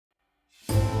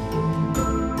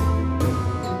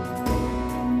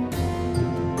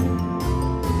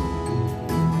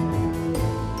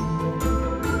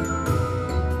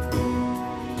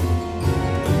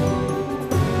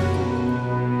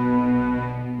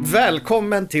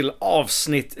Välkommen till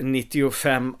avsnitt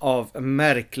 95 av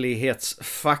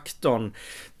Märklighetsfaktorn.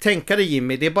 Tänka dig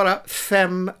Jimmy, det är bara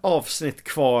 5 avsnitt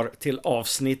kvar till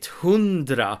avsnitt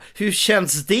 100. Hur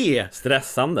känns det?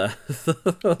 Stressande.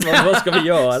 Vad ska vi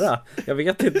göra? Jag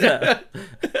vet inte.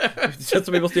 Det känns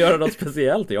som vi måste göra något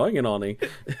speciellt. Jag har ingen aning.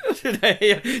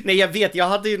 Nej, jag vet. Jag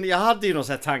hade ju några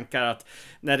så här tankar att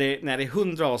när det är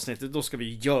 100 avsnitt, då ska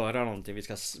vi göra någonting. Vi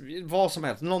ska vad som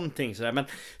helst, någonting sådär. Men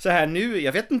så här nu,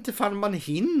 jag vet inte fan man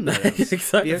hinner.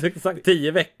 Exakt.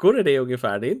 10 veckor är det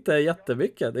ungefär. Det är inte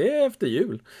jättemycket. Det är efter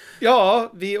jul.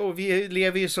 Ja, vi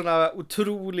lever ju sådana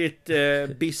otroligt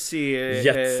busy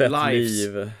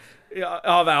Jetset-liv.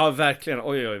 Ja, verkligen.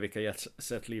 Oj, vilka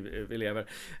jetset-liv vi lever.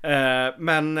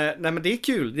 Men det är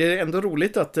kul. Det är ändå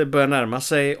roligt att det börjar närma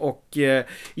sig. Och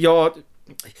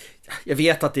jag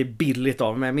vet att det är billigt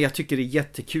av mig, men jag tycker det är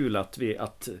jättekul att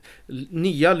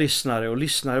nya lyssnare och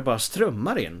lyssnare bara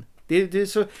strömmar in. Det är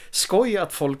så skoj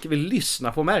att folk vill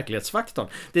lyssna på Märklighetsfaktorn.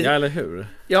 Ja, eller hur?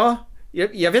 Ja,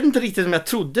 jag vet inte riktigt om jag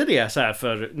trodde det så här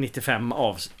för 95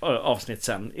 avsnitt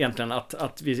sen egentligen,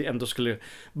 att vi ändå skulle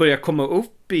börja komma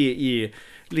upp i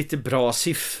lite bra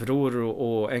siffror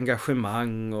och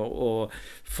engagemang och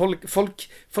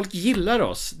folk gillar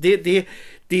oss. Det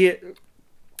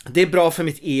är bra för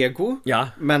mitt ego, ja.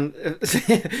 Men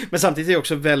samtidigt är jag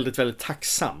också väldigt, väldigt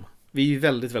tacksam. Vi är ju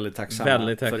väldigt, väldigt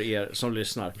tacksamma för er som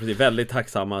lyssnar. Vi är väldigt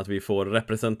tacksamma att vi får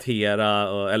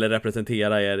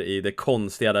representera er i det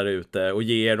konstiga där ute och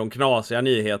ge er de knasiga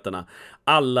nyheterna.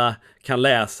 Alla kan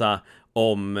läsa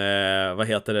om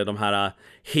de här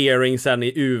hearingsen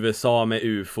i USA med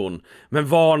UFOn. Men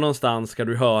var någonstans ska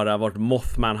du höra vart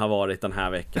Mothman har varit den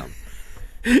här veckan?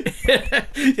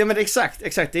 Ja, men exakt.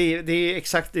 Det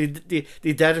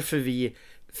är därför vi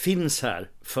finns här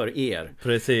för er.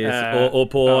 Precis.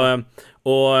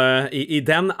 I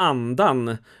den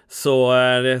andan så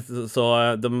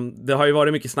det har ju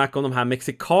varit mycket snack om de här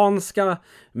mexikanska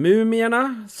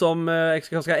mumierna,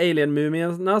 mexikanska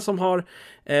alien-mumierna som har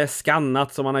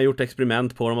skannat, som man har gjort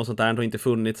experiment på dem och sånt där, och inte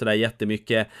funnits så där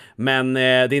jättemycket. Men det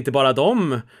är inte bara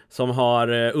de som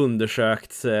har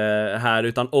undersökts här,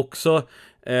 utan också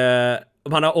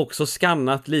man har också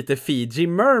skannat lite Fiji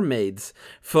Mermaids.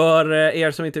 För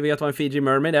er som inte vet vad en Fiji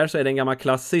Mermaid är, så är det en gammal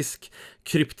klassisk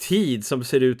kryptid som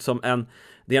ser ut som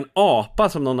det är en apa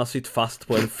som någon har sytt fast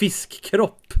på en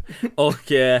fiskkropp.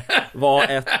 Och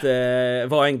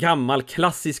var en gammal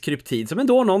klassisk kryptid som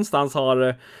ändå någonstans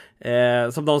har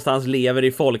som någonstans lever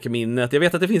i folkminnet. Jag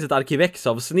vet att det finns ett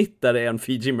Arkivex-avsnitt där det är en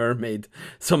Fiji Mermaid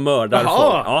som mördar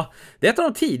folk. Ja, det är ett av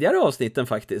de tidigare avsnitten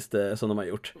faktiskt som de har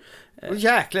gjort.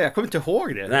 Jäklar, jag kommer inte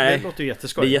ihåg det. Nej, det låter ju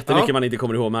jätteskoj. Det är jättemycket man inte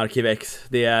kommer ihåg med Arkivex.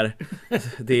 Det är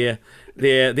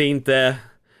inte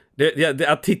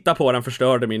att titta på den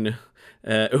förstörde min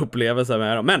upplevelse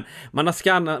med dem. Men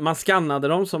man skannade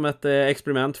dem som ett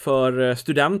experiment för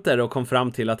studenter och kom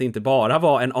fram till att det inte bara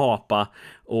var en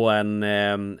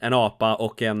apa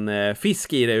och en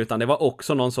fisk i det, utan det var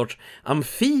också någon sorts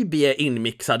amfibie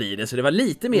inmixad i det, så det var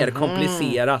lite mer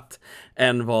komplicerat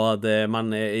än vad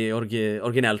man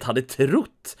originellt hade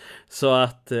trott.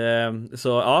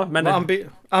 Men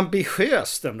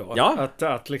ambitiöst ändå. Ja.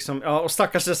 Att liksom, och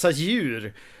stackars dessa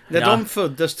djur. När de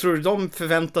föddes, tror du de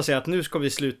förväntar sig att nu ska vi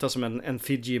sluta som en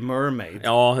Fiji Mermaid?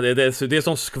 Ja, det är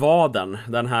som skvaden.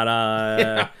 Den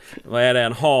här, vad är det,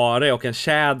 en hare och en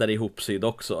tjäder ihopsydd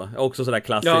också. Också sådär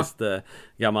klassiskt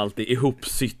gammalt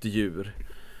ihopsytt djur.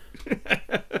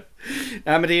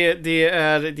 Nej, men det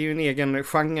är ju en egen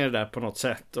genre där på något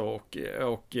sätt. Och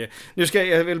nu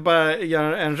jag vill bara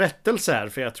göra en rättelse här,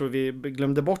 för jag tror vi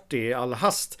glömde bort det i all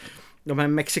hast. De här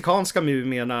mexikanska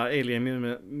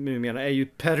alien-mumierna är ju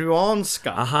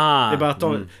peruanska. Aha. Det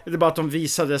är bara att de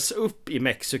visades upp i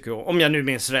Mexiko. Om jag nu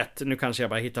minns rätt. Nu kanske jag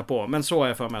bara hittar på. Men så är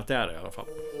jag för mig att det är i alla fall.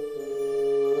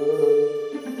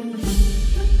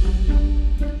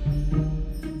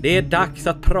 Det är dags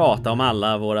att prata om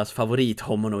alla våras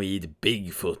favorithominoid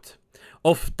Bigfoot.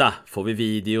 Ofta får vi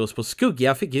videos på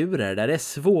skuggiga figurer där det är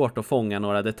svårt att fånga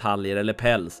några detaljer eller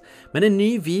päls. Men en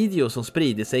ny video som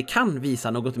sprider sig kan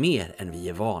visa något mer än vi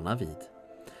är vana vid.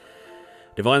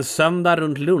 Det var en söndag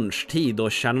runt lunchtid då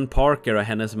Shannon Parker och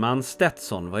hennes man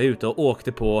Stetson var ute och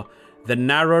åkte på The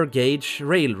Narrow Gauge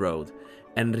Railroad.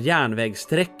 En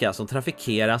järnvägssträcka som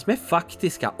trafikeras med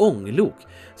faktiska ånglok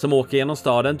som åker genom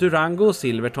staden Durango och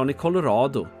Silverton i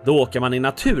Colorado. Då åker man i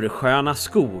natursköna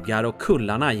skogar och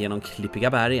kullarna genom klippiga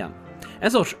bergen.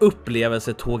 En sorts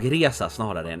upplevelsetågresa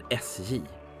snarare än SJ.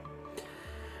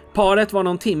 Paret var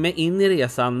någon timme in i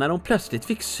resan när de plötsligt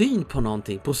fick syn på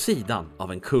någonting på sidan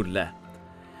av en kulle.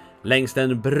 Längs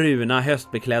den bruna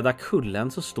höstbeklädda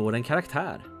kullen så står en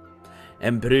karaktär.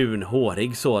 En brun,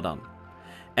 hårig sådan.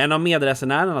 En av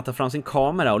medresenärerna tar fram sin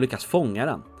kamera och lyckas fånga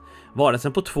den.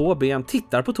 Varelsen på 2 ben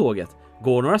tittar på tåget,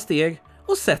 går några steg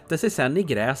och sätter sig sen i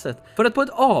gräset för att på ett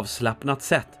avslappnat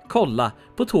sätt kolla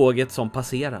på tåget som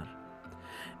passerar.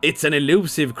 It's an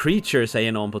elusive creature,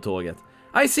 säger någon på tåget.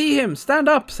 I see him, stand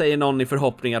up, säger någon i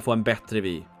förhoppning att få en bättre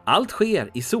vy. Allt sker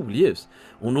i solljus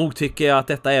och nog tycker jag att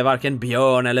detta är varken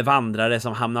björn eller vandrare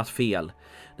som hamnat fel.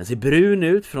 Den ser brun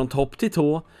ut från topp till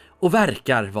tå och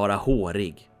verkar vara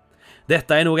hårig.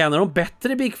 Detta är nog en av de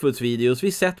bättre Bigfoot-videos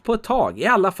vi sett på ett tag, i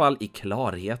alla fall i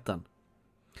klarheten.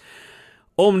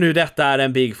 Om nu detta är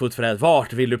en Bigfoot, Fred,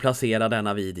 vart vill du placera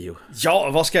denna video? Ja,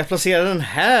 vad ska jag placera den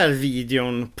här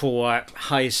videon på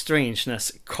High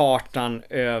Strangeness-kartan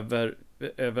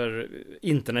över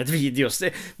internetvideos?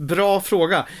 Bra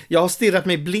fråga. Jag har stirrat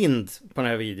mig blind på den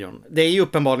här videon. Det är ju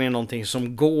uppenbarligen någonting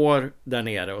som går där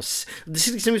nere och det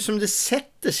ser liksom ut som det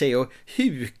sätter sig och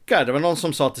hukar. Det var någon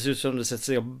som sa att det ser ut som det sätter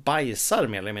sig och bajsar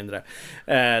mer eller mindre.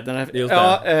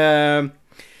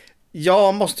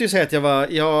 Jag måste ju säga att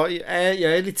jag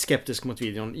är lite skeptisk mot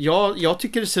videon. Jag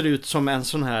tycker det ser ut som en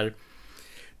sån här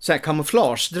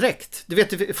kamouflagedräkt. Du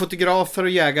vet, fotografer och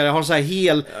jägare har så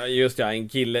här just ja, en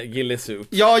gillesuit.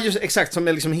 Ja, just exakt, som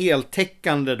är liksom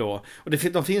heltäckande då. Och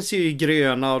de finns ju i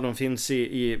gröna och de finns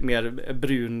i mer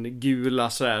brungula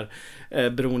så här,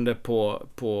 beroende på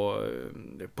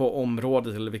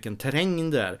området eller vilken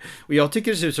terräng det är. Och jag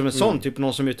tycker det ser ut som en sån, typ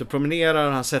någon som är ute och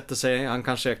promenerar, han sätter sig, han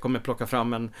kanske kommer plocka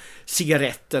fram en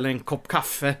cigarett eller en kopp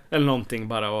kaffe eller någonting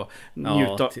bara och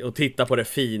njuta. Och titta på det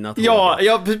fina tåget.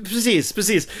 Ja,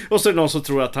 precis. Och så är det någon som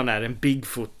tror att han är en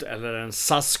Bigfoot eller en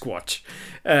Sasquatch.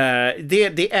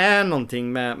 Det är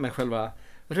någonting med själva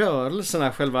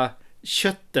rörelserna, själva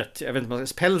köttet, jag vet inte,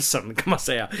 pälsen kan man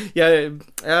säga.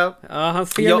 Han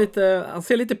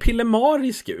ser lite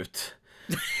pillemarisk ut.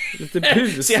 Lite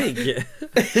busig.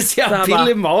 Ser han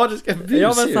pillemarisk busig?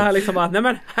 Ja, men så här liksom att, nej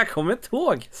men här kommer ett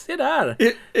tåg. Se där.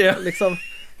 Ja. Liksom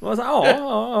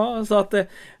så att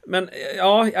men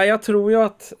jag tror ju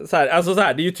att så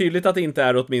här, det är ju tydligt att det inte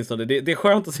är åtminstone det är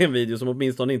skönt att se en video som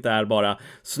åtminstone inte är bara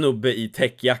snubbe i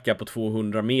täckjacka på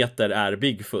 200 meter är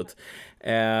Bigfoot.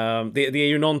 Det är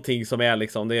ju någonting som är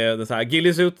liksom det är så här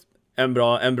gillisuit, en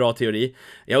bra teori.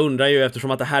 Jag undrar ju,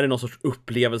 eftersom att det här är någon sorts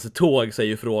upplevelsetåg, så är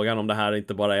ju frågan om det här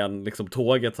inte bara är en liksom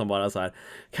tåget som bara så här,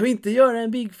 kan vi inte göra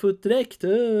en Bigfoot direkt?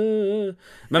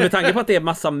 Men med tanke på att det är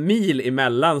massa mil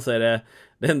emellan så är det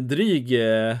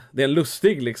är en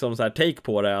lustig liksom så här take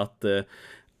på det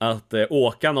att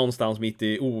åka någonstans mitt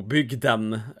i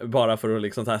obygden bara för att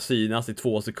liksom så här synas i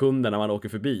 2 sekunder när man åker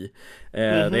förbi.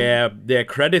 Det är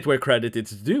credit where credit is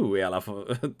due i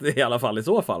alla fall i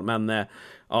så fall. Men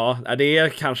det är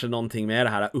kanske någonting med det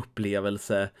här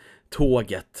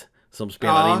upplevelsetåget som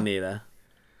spelar in i det.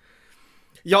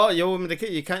 Ja, men det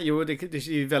är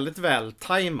ju väldigt väl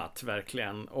tajmat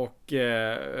verkligen, och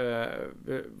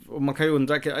man kan ju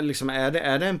undra liksom, är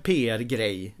det en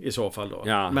PR-grej i så fall då?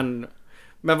 Ja. Men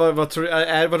vad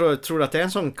tror du att det är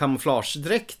en sån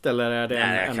kamouflagedräkt eller är det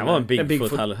det kan vara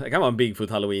en Bigfoot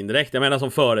Halloween-dräkt. Jag menar,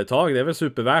 som företag, det är väl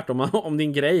supervärt om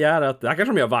din grej är att det här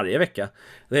kanske de gör varje vecka.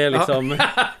 Det är liksom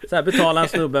så här, betala en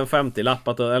snubbe en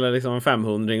 50-lapp eller liksom en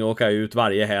 500 och åka ut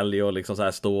varje helg och liksom så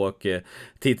här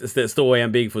stå i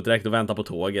en Bigfoot-dräkt och vänta på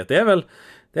tåget. Det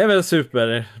är väl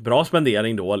superbra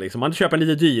spendering då liksom. Man köper en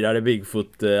lite dyrare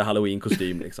Bigfoot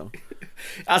Halloween-kostym liksom.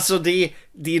 Alltså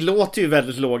det låter ju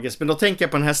väldigt logiskt, men då tänker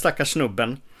jag på den här stackars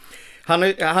snubben.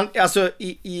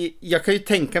 Jag kan ju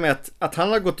tänka mig att han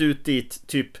har gått ut dit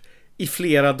typ i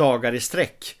flera dagar i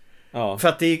sträck. Ja. För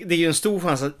att det är ju en stor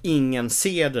chans att ingen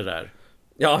ser det där.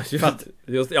 Ja,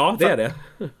 det är det.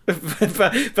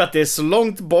 För att det är så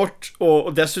långt bort,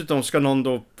 och dessutom ska någon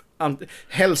då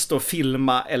helst då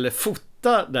filma eller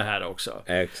fota det här också.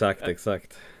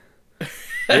 Exakt.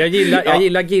 Jag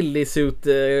gillar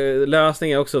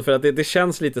gillisuit-lösningar också, för att det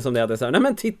känns lite som det att det är så här, nej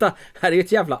men titta, här är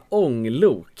ett jävla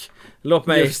ånglok. Låt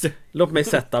mig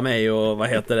sätta mig och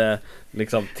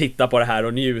liksom titta på det här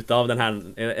och njuta av den här.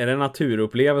 Är det en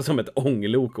naturupplevelse som ett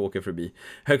ånglok åker förbi?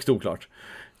 Högst oklart.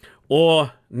 Och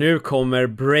nu kommer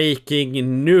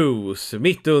breaking news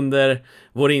mitt under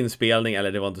vår inspelning,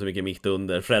 eller det var inte så mycket mitt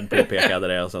under, Fred påpekade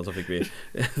det och sen så fick vi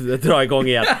dra igång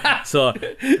igen. Så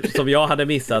som jag hade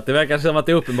missat, det verkar som att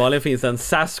det uppenbarligen finns en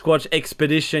Sasquatch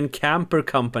Expedition Camper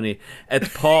Company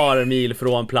ett par mil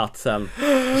från platsen.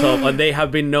 So they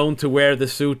have been known to wear the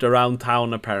suit around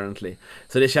town apparently.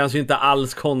 Så det känns ju inte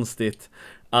alls konstigt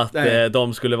att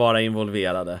de skulle vara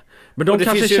involverade. Men de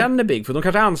kanske känner Bigfoot, de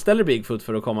kanske anställer Bigfoot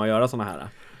för att komma och göra såna här.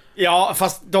 Ja,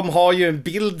 fast de har ju en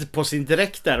bild på sin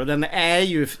dräkt där och den är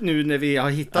ju, nu när vi har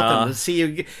hittat den ser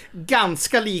ju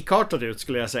ganska likartad ut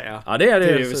skulle jag säga. Ja, det är det.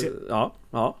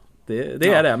 Det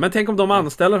är det. Men tänk om de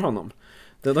anställer honom.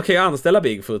 De kan ju anställa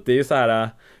Bigfoot. Det är ju så här,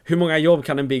 hur många jobb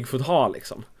kan en Bigfoot ha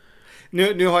liksom?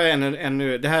 Nu har jag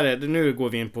nu går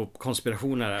vi in på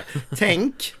konspirationer här.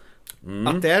 Tänk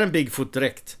att det är en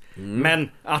Bigfoot-dräkt. Men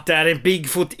att det är en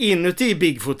Bigfoot inuti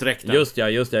Bigfoot-dräkten. Just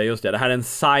det. Det här är en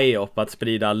psyop att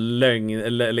sprida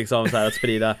lögn, liksom så här, att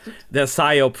sprida. Det är en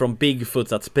psyop från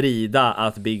Bigfoots att sprida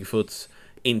att Bigfoots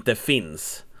inte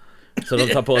finns. Så de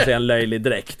tar på sig en löjlig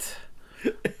dräkt.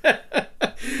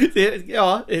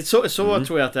 Så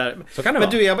tror jag att det är. Så kan det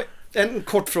Men vara. En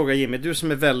kort fråga Jimmy, du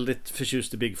som är väldigt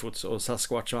förtjust i Bigfoots och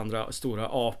Sasquatch och andra stora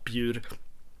apdjur.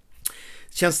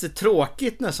 Känns det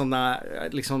tråkigt när sådana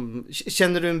liksom,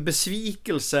 känner du en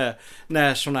besvikelse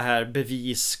när sådana här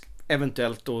bevis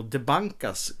eventuellt då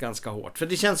debankas ganska hårt? För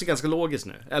det känns ju ganska logiskt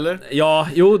nu, eller? Ja,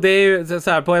 jo, det är ju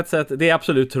så här, på ett sätt, det är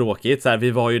absolut tråkigt så här,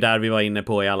 vi var ju där vi var inne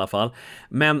på i alla fall.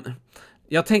 Men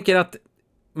jag tänker att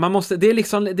man måste, det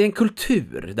är en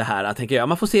kultur det här, tänker jag.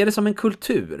 Man får se det som en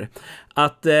kultur.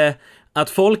 Att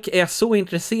folk är så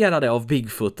intresserade av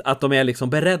Bigfoot att de är liksom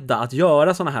beredda att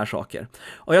göra såna här saker.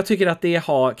 Och jag tycker att det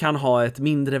kan ha ett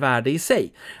mindre värde i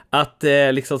sig. Att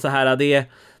liksom så här,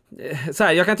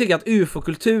 jag kan tycka att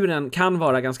UFO-kulturen kan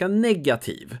vara ganska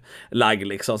negativ lagd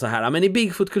liksom så här, men i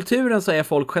Bigfoot-kulturen så är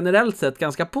folk generellt sett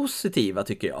ganska positiva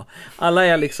tycker jag. Alla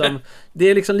är liksom, det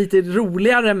är liksom lite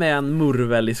roligare med en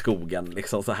murvel i skogen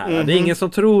liksom så här. Det är ingen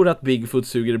som tror att Bigfoot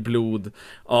suger blod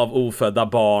av ofödda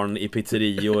barn i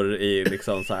pizzerior i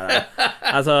liksom så här,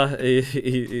 alltså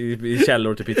i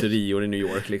källor till pizzerior i New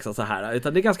York liksom så här,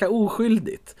 utan det är ganska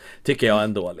oskyldigt tycker jag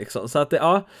ändå liksom. Så att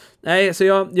så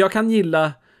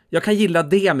jag kan gilla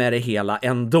det med det hela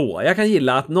ändå. Jag kan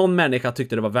gilla att någon människa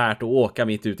tyckte det var värt att åka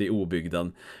mitt ute i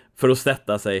obygden för att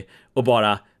sätta sig och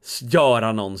bara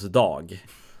göra någons dag.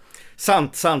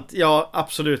 Sant. Ja,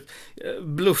 absolut.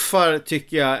 Bluffar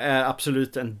tycker jag är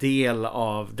absolut en del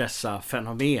av dessa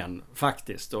fenomen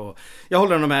faktiskt. Och jag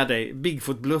håller nog med dig.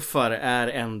 Bigfoot-bluffar är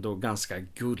ändå ganska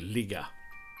gulliga.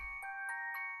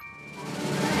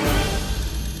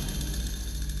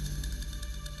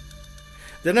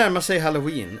 Det närmar sig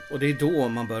Halloween och det är då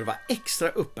man bör vara extra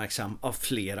uppmärksam av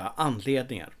flera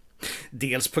anledningar.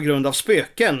 Dels på grund av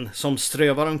spöken som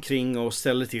strövar omkring och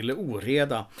ställer till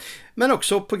oreda, men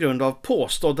också på grund av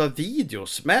påstådda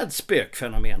videos med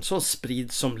spökfenomen som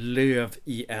sprids som löv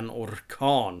i en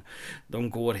orkan. De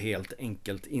går helt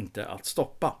enkelt inte att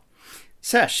stoppa.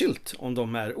 Särskilt om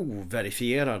de är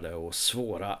overifierade och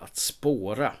svåra att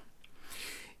spåra.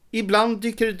 Ibland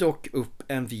dyker det dock upp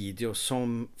en video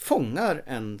som fångar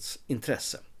ens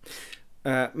intresse.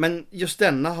 Men just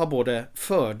denna har både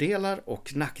fördelar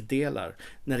och nackdelar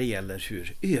när det gäller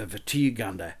hur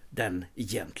övertygande den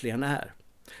egentligen är.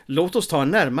 Låt oss ta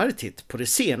en närmare titt på det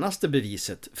senaste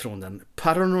beviset från den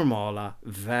paranormala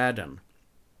världen.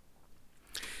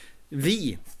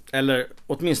 Vi, eller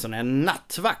åtminstone en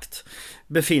nattvakt,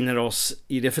 befinner oss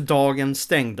i det för dagen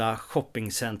stängda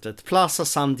shoppingcentret Plaza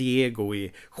San Diego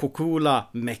i Chocula,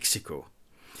 Mexiko.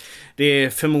 Det är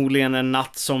förmodligen en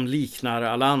natt som liknar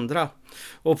alla andra.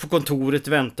 Och på kontoret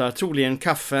väntar troligen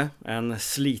kaffe, en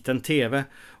sliten tv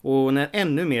och en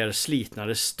ännu mer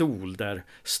slitnare stol där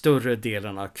större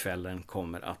delen av kvällen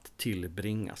kommer att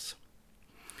tillbringas.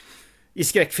 I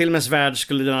skräckfilmens värld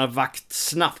skulle denna vakt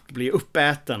snabbt bli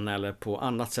uppäten eller på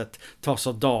annat sätt tas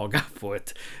av daga på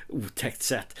ett otäckt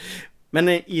sätt. Men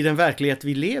i den verklighet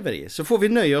vi lever i så får vi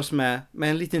nöja oss med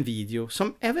en liten video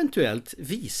som eventuellt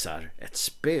visar ett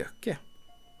spöke.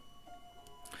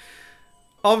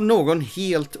 Av någon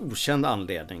helt okänd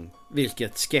anledning,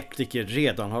 vilket skeptiker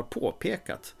redan har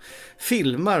påpekat,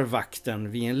 filmar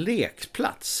vakten vid en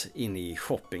lekplats inne i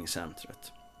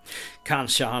shoppingcentret.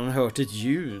 Kanske han hört ett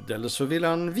ljud eller så vill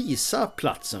han visa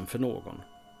platsen för någon.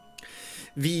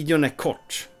 Videon är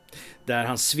kort, där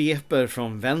han sveper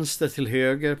från vänster till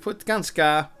höger på ett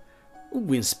ganska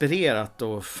oinspirerat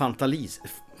och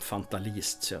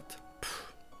fantalist sätt.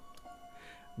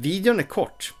 Videon är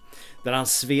kort, där han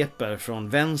sveper från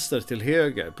vänster till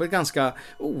höger på ett ganska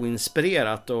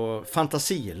oinspirerat och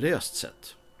fantasilöst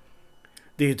sätt.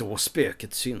 Det är då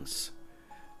spöket syns.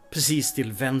 Precis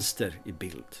till vänster i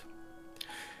bild.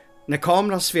 När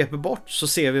kameran sveper bort så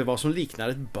ser vi vad som liknar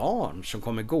ett barn som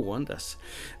kommer gåendes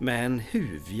med en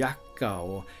huvjacka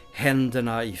och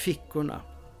händerna i fickorna.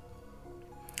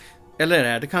 Eller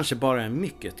är det kanske bara en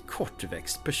mycket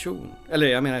kortväxt person?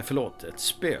 Ett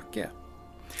spöke.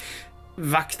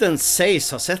 Vakten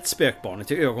sägs ha sett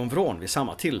spökbarnet i ögonvrån vid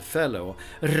samma tillfälle och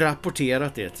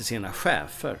rapporterat det till sina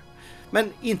chefer.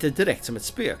 men inte direkt som ett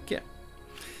spöke.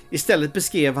 Istället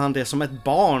beskrev han det som ett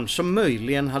barn som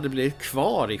möjligen hade blivit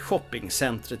kvar i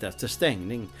shoppingcentret efter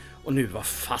stängning och nu var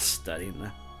fast där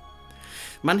inne.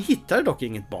 Man hittade dock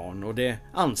inget barn och det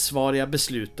ansvariga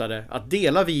beslutade att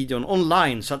dela videon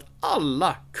online så att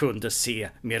alla kunde se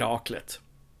miraklet.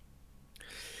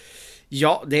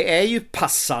 Ja, det är ju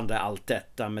passande allt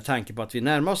detta med tanke på att vi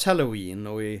närmar oss Halloween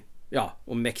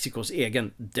och Mexikos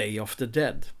egen Day of the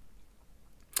Dead.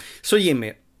 Så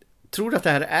Jimmy, tror du att det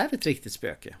här är ett riktigt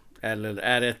spöke? Eller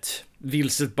är det ett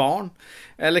vilset barn?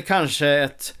 Eller kanske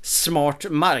ett smart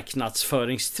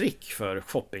marknadsföringstrick för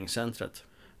shoppingcentret?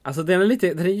 Alltså det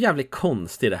är jävligt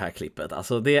konstigt det här klippet.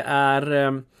 Alltså det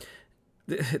är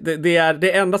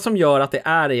det enda som gör att det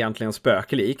är egentligen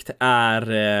spöklikt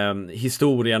är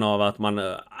historien av att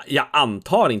man, jag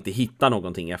antar, inte hittar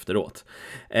någonting efteråt.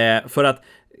 För att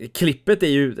klippet är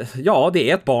ju, ja,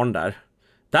 det är ett barn där.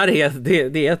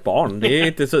 Det är ett barn. Det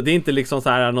är inte liksom så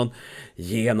här någon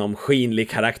genomskinlig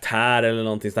karaktär eller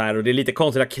någonting så här. Och det är lite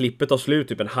konstigt att klippet tar slut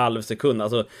typ en halv sekund.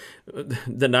 Alltså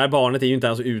den där barnet är ju inte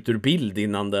ens ut ur bild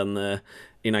innan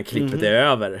klippet är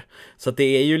över. Så att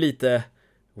det är ju lite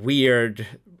weird.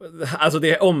 Alltså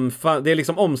det är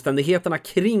liksom omständigheterna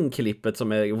kring klippet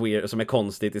som är weird, som är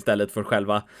konstigt istället för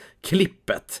själva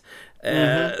klippet.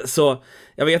 Så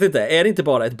jag vet inte, är det inte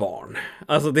bara ett barn?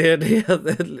 Alltså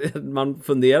man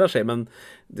funderar sig, men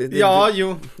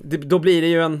då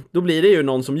blir det ju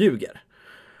någon som ljuger.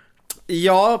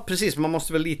 Ja, precis, man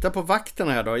måste väl lita på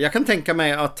vakterna här då. Jag kan tänka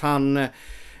mig att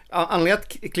anledningen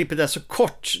att klippet är så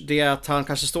kort, det är att han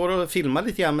kanske står och filmar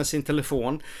lite grann med sin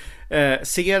telefon,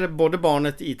 ser både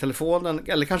barnet i telefonen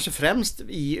eller kanske främst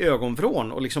i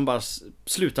ögonvrån och liksom bara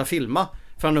slutar filma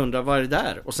för han undrar vad är det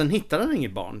där, och sen hittar han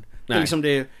inget barn.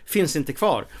 Det finns inte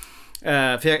kvar.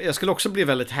 För jag skulle också bli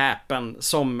väldigt häpen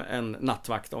som en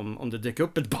nattvakt om det dyker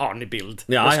upp ett barn i bild.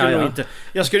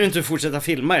 Jag skulle inte fortsätta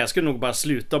filma, jag skulle nog bara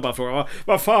sluta och bara fråga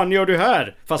vad fan gör du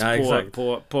här? Fast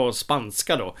på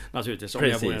spanska då naturligtvis. Om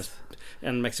jag vore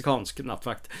en mexikansk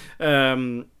nattvakt.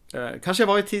 Kanske jag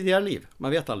var i tidigare liv,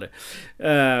 man vet aldrig.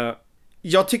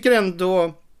 Jag tycker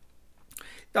ändå,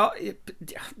 ja,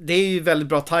 det är ju väldigt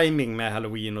bra timing med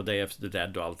Halloween och Day of the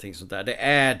Dead och allting sånt där. Det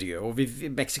är det ju. Och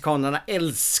mexikanerna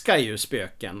älskar ju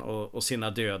spöken och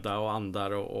sina döda och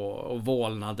andar och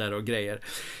vålnader och grejer.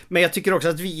 Men jag tycker också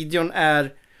att videon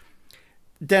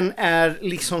den är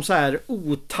liksom så här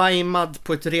otajmad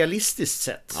på ett realistiskt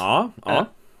sätt. Ja.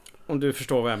 Om du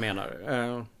förstår vad jag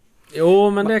menar. Jo,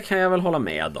 men det kan jag väl hålla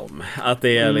med om. Att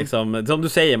det är liksom, som du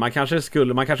säger, man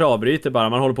kanske avbryter bara,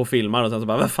 man håller på och filmar och sen så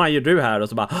bara, vad fan gör du här? Och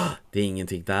så bara, det är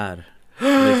ingenting där.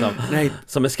 Liksom, nej.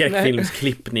 Som en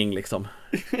skräckfilmsklippning liksom.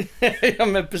 Ja,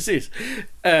 men precis.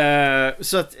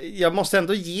 Så att jag måste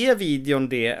ändå ge videon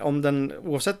det, om den,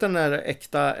 oavsett den är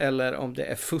äkta eller om det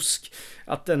är fusk,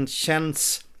 att den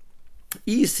känns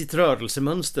i sitt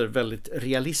rörelsemönster väldigt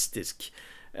realistisk.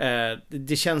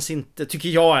 Det känns inte, tycker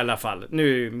jag i alla fall,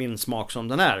 nu är min smak som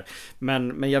den är,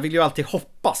 men jag vill ju alltid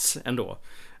hoppas ändå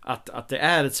att det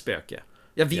är ett spöke.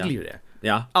 Jag vill ju det.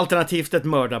 Ja. Alternativt ett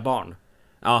mördarbarn.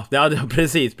 Ja,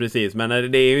 precis. Men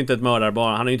det är ju inte ett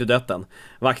mördarbarn, han har ju inte dött än.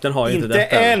 Vakten har ju inte dött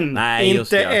än. Nej,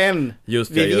 inte än.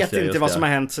 Vi vet inte vad som har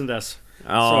hänt sedan dess.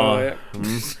 Ja.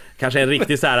 Kanske en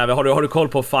riktig så här, har du koll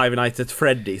på Five Nights at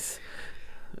Freddy's?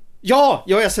 Ja,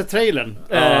 jag har sett trailern.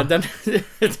 Ja.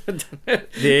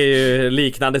 Det är ju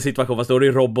liknande situation, fast då är det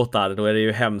ju robotar, då är det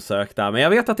ju hemsökta. Men jag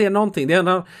vet att det är någonting.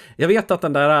 Jag vet att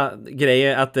den där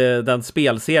grejen, att den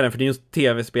spelserien, för det är ju en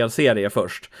tv-spelserie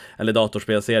först, eller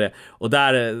datorspelserie, och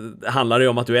där handlar det ju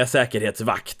om att du är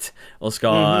säkerhetsvakt och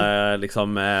ska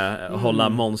hålla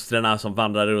monstren som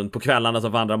vandrar runt på kvällarna,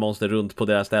 som vandrar monster runt på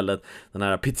deras stället, den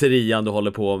här pizzerian du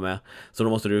håller på med, så då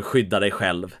måste du skydda dig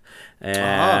själv.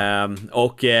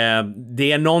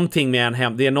 Det är någonting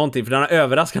med det är någonting, för den har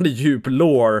överraskande djup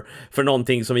lore för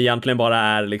någonting som egentligen bara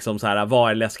är liksom så här,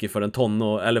 vad är läskigt för en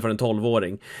eller för en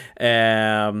 12-åring.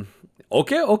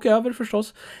 Och över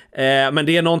förstås. Men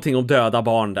det är någonting om döda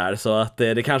barn där, så att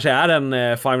det kanske är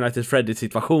en Five Nights at Freddy's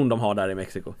situation de har där i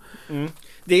Mexiko.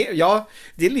 Det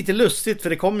är lite lustigt, för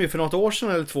det kom ju för något år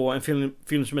sedan eller två en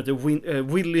film som heter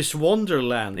Willy's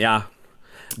Wonderland. Ja.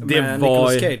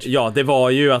 Det var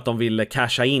ju att de ville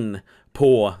casha in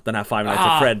på den här Five Nights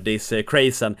at Freddy's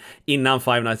crazen innan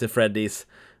Five Nights at Freddy's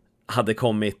hade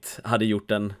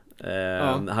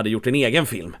gjort en egen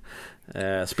film.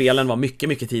 Spelen var mycket,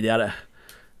 mycket tidigare.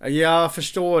 Jag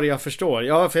förstår.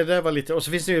 Ja, för det var lite. Och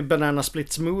så finns det ju Banana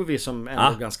Splits Movie som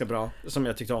är ganska bra, som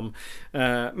jag tyckte om.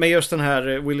 Men just den här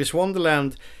Willy's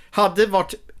Wonderland hade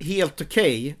varit helt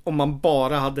okej om man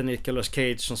bara hade Nicolas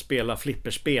Cage som spelar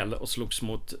flipperspel och slogs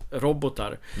mot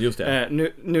robotar. Just det.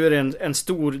 Nu är det en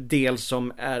stor del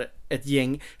som är ett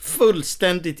gäng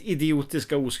fullständigt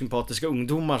idiotiska och osympatiska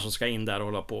ungdomar som ska in där och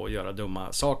hålla på och göra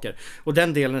dumma saker. Och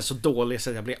den delen är så dålig så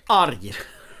att jag blir arg.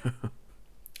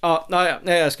 Ja,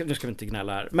 nej, nu ska vi inte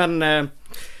gnälla här. Men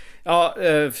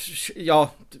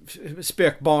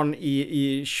spökbarn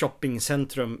i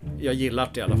shoppingcentrum, jag gillar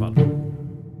det i alla fall.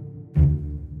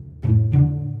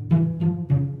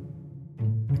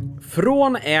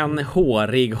 Från en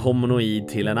hårig hominoid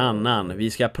till en annan.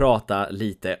 Vi ska prata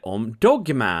lite om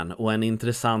Dogman och en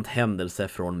intressant händelse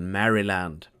från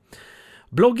Maryland.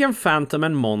 Bloggen Phantom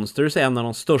and Monsters är en av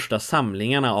de största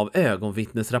samlingarna av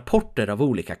ögonvittnesrapporter av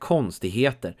olika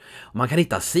konstigheter. Man kan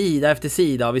hitta sida efter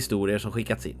sida av historier som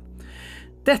skickats in.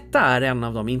 Detta är en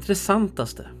av de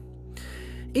intressantaste.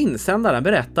 Insändaren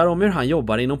berättar om hur han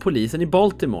jobbar inom polisen i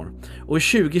Baltimore och i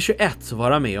 2021 så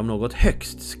var han med om något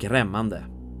högst skrämmande.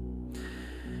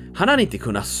 Han hade inte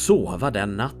kunnat sova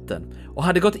den natten och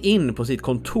hade gått in på sitt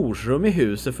kontorsrum i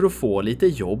huset för att få lite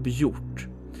jobb gjort.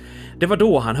 Det var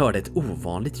då han hörde ett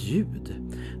ovanligt ljud.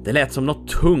 Det lät som något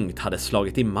tungt hade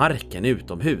slagit i marken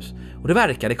utomhus och det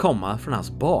verkade komma från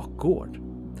hans bakgård.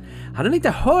 Han hade inte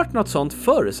hört något sånt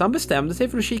förr så han bestämde sig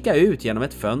för att kika ut genom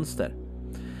ett fönster.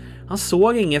 Han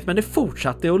såg inget men det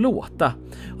fortsatte att låta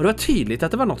och det var tydligt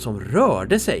att det var något som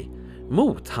rörde sig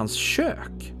mot hans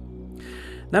kök.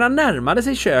 När han närmade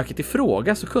sig köket i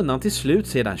fråga så kunde han till slut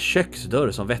se den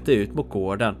köksdörr som vette ut mot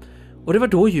gården och det var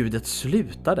då ljudet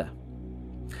slutade.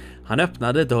 Han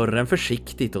öppnade dörren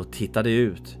försiktigt och tittade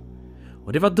ut.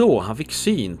 Och det var då han fick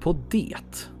syn på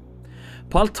det.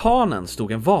 På altanen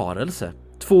stod en varelse,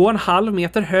 2,5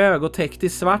 meter hög och täckt i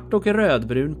svart och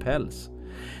rödbrun päls.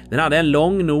 Den hade en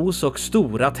lång nos och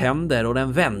stora tänder och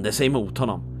den vände sig mot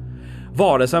honom.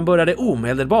 Varelsen började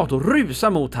omedelbart att rusa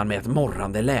mot han med ett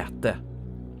morrande läte.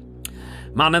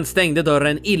 Mannen stängde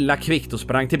dörren illa kvickt och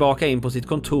sprang tillbaka in på sitt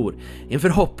kontor i en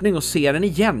förhoppning att se den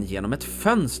igen genom ett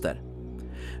fönster.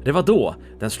 Det var då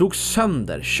den slog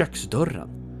sönder köksdörren.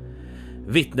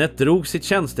 Vittnet drog sitt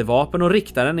tjänstevapen och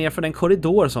riktade den ner för den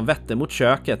korridor som vette mot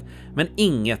köket, men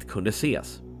inget kunde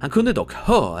ses. Han kunde dock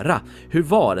höra hur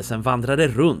varelsen vandrade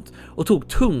runt och tog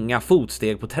tunga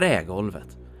fotsteg på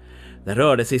trägolvet. Den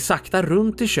rörde sig sakta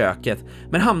runt i köket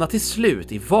men hamnade till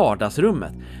slut i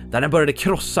vardagsrummet där den började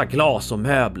krossa glas och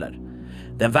möbler.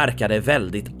 Den verkade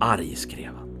väldigt arg,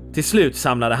 skrev han. Till slut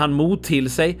samlade han mod till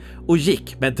sig och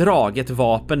gick med draget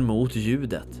vapen mot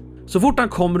ljudet. Så fort han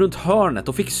kom runt hörnet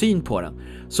och fick syn på den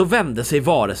så vände sig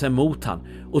varelsen mot han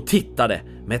och tittade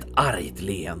med ett argt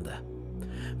leende.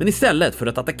 Men istället för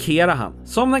att attackera han,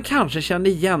 som den kanske kände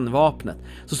igen vapnet,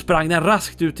 så sprang den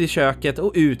raskt ut i köket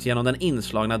och ut genom den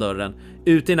inslagna dörren,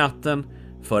 ut i natten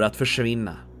för att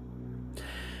försvinna.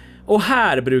 Och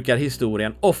här brukar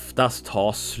historien oftast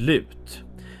ta slut.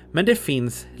 Men det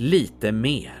finns lite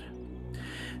mer.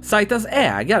 Sajtens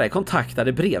ägare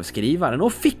kontaktade brevskrivaren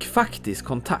och fick faktiskt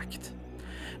kontakt.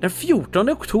 Den 14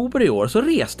 oktober i år så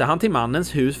reste han till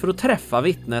mannens hus för att träffa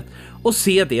vittnet och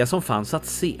se det som fanns att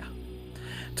se.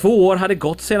 2 år hade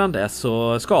gått sedan dess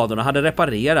och skadorna hade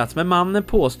reparerats, men mannen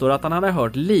påstår att han hade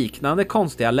hört liknande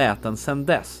konstiga läten sedan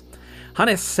dess. Han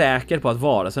är säker på att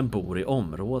varelsen bor i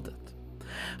området.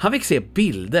 Han fick se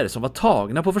bilder som var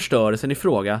tagna på förstörelsen i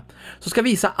fråga, som ska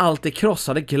visa allt det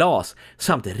krossade glas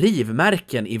samt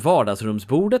rivmärken i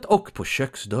vardagsrumsbordet och på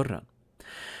köksdörren.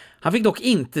 Han fick dock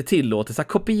inte tillåtelse att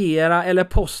kopiera eller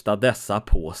posta dessa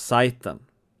på sajten.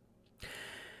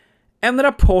 En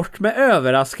rapport med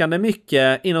överraskande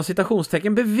mycket inom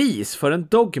citationstecken bevis för en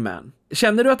dogman.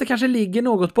 Känner du att det kanske ligger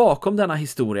något bakom denna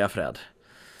historia, Fred?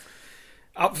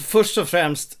 Ja, först och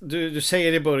främst, du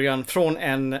säger i början från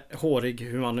en hårig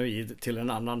humanoid till en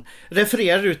annan.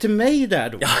 Refererar du till mig där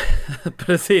då? Ja,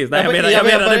 precis. Nej, jag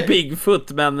menade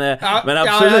Bigfoot, men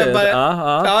absolut.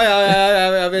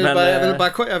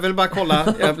 Jag vill bara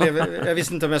kolla. Jag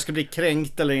visste inte om jag skulle bli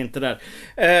kränkt eller inte där.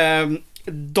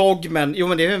 Dogman, jo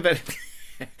men det är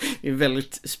en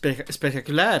väldigt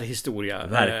spektakulär historia.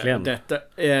 Verkligen. Detta.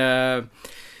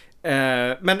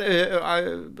 Men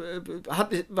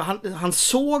han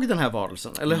såg den här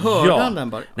varelsen eller hörde han den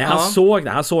bara? Nej,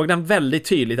 han såg den väldigt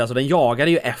tydligt. Alltså den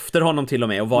jagade ju efter honom till och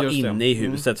med och var inne i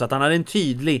huset, så att han hade en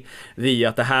tydlig vy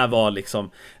att det här var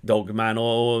liksom Dogman.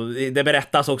 Och det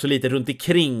berättas också lite runt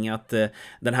omkring att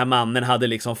den här mannen hade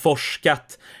liksom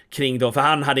forskat kring då, för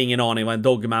han hade ingen aning vad en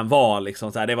Dogman var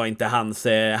liksom, så här, det var inte hans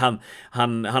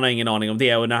han har ingen aning om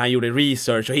det, och när han gjorde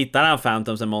research så hittade han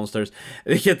Phantoms and Monsters,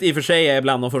 vilket i och för sig är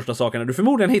bland de första första sakerna du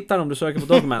förmodligen hittar om du söker på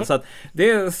Dogman. Så att det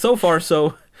är so far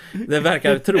so. Det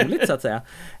verkar troligt så att säga.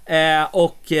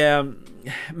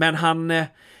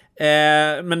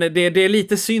 Men det är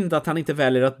lite synd att han inte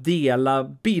väljer att dela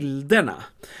bilderna.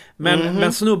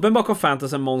 Men snubben bakom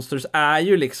Fantasy and Monsters är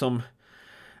ju liksom...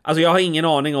 Alltså jag har ingen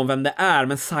aning om vem det är,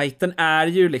 men sajten är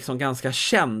ju liksom ganska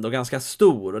känd och ganska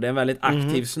stor, och det är en väldigt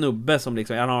aktiv snubbe som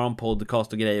liksom, han har en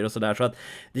podcast och grejer och sådär, så att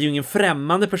det är ju ingen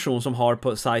främmande person som har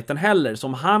på sajten heller.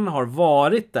 Som han har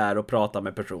varit där och pratat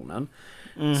med personen,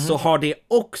 så har det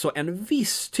också en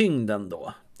viss tyngd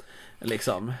ändå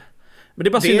liksom. Men det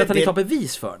är bara synd att han inte har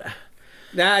bevis för det.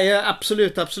 Nej,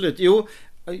 absolut. Jo,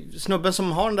 snubben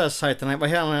som har den där sajten, vad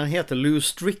han heter, Lou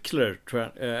Strickler tror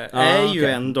jag,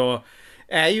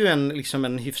 är ju en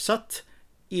hyfsat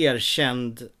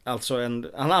erkänd, alltså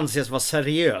han anses vara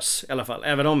seriös i alla fall,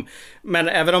 även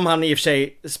om han i och för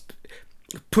sig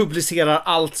publicerar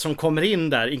allt som kommer in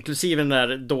där, inklusive den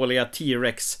där dåliga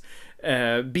T-Rex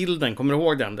bilden, kommer du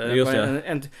ihåg den? Just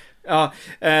det.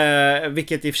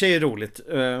 Vilket i och för sig är roligt.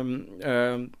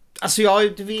 Alltså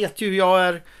du vet ju, jag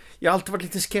har alltid varit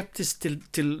lite skeptisk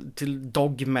till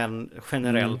dogmen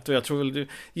generellt, och jag tror väl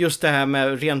just det här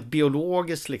med rent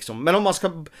biologiskt liksom. Men om man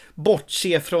ska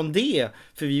bortse från det,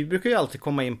 för vi brukar ju alltid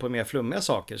komma in på mer flummiga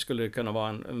saker, skulle det kunna vara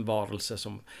en varelse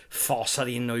som fasar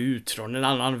in och ut från en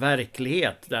annan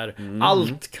verklighet där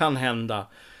allt kan hända.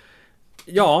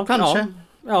 Ja, kanske.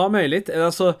 Ja, möjligt.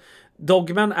 Alltså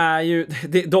Dogman är ju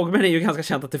ganska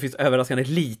känt att det finns överraskande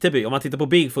lite om man tittar på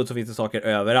Bigfoot så finns det saker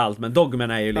överallt, men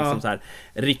Dogman är ju liksom så här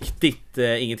riktigt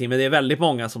ingenting, men det är väldigt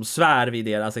många som svär vid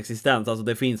deras existens. Alltså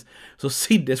det finns så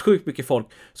sinnessjukt mycket folk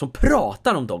som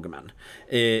pratar om Dogman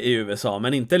i USA,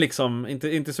 men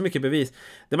inte så mycket bevis.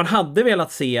 Det man hade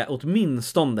velat se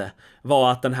åtminstone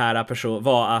var att den här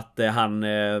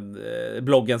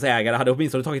bloggens ägare hade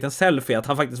åtminstone tagit en selfie, att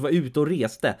han faktiskt var ute och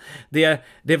reste. Det är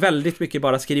väldigt mycket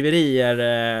bara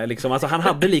skriverier liksom. Alltså han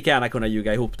hade lika gärna kunnat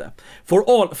ljuga ihop det.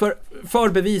 För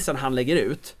bevisen han lägger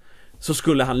ut, så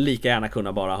skulle han lika gärna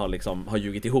kunna bara ha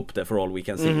ljugit ihop det for all we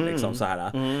can see liksom, så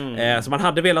här. Så man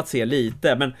hade velat se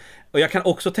lite, och jag kan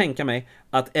också tänka mig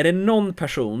att är det någon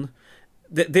person,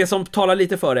 det som talar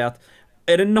lite för det, att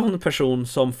är det någon person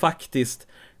som faktiskt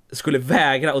skulle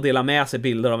vägra att dela med sig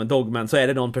bilder av en Dogman, så är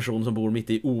det någon person som bor mitt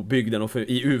i obygden och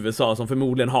i USA, som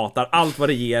förmodligen hatar allt vad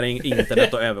regering,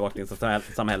 internet och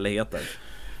övervakningssamhälle heter.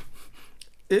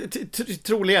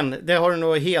 Troligen, det har du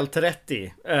nog helt rätt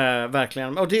i,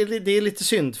 verkligen. Och det är lite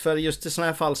synd, för just i såna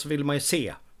här fall så vill man ju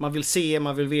se. Man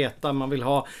vill veta, man vill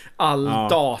ha all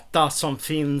data som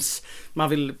finns. Man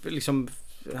vill liksom...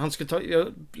 Han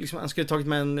skulle tagit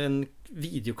med en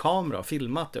videokamera och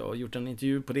filmat det och gjort en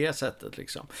intervju på det sättet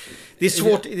liksom. Det är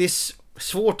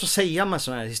svårt att säga med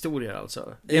såna här historier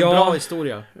alltså. Det är en bra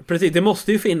historia. Precis, det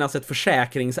måste ju finnas ett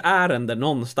försäkringsärende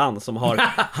någonstans som har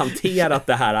hanterat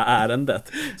det här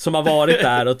ärendet, som har varit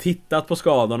där och tittat på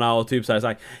skadorna och typ så här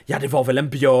sagt, ja det var väl en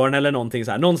björn eller någonting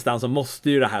så här. Någonstans så måste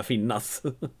ju det här finnas.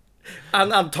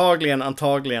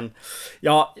 Antagligen.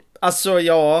 Ja, alltså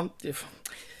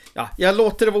Ja, jag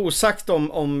låter det vara osagt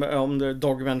om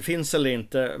Dogman finns eller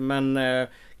inte, men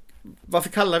varför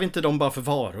kallar vi inte dem bara för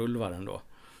varulvar ändå?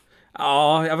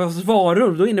 Ja,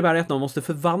 varulv, då innebär det att någon måste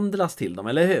förvandlas till dem,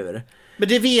 eller hur? Men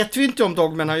det vet vi inte om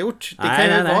Dogman har gjort. Det kan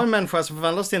ju vara en människa som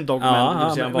förvandlas till en Dogman, det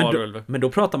vill säga en varulv. Men då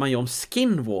pratar man ju om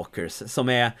skinwalkers, som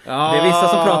är... Det är vissa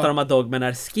som pratar om att Dogman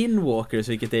är skinwalkers,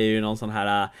 vilket är ju någon sån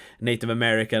här Native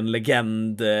American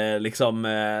legend, liksom.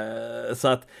 Så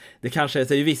att det kanske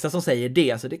är ju vissa som säger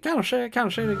det, så det kanske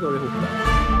det går ihop där.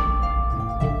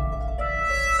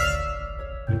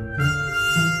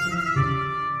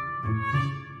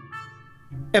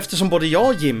 Eftersom både jag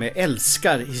och Jimmy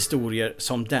älskar historier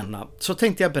som denna, så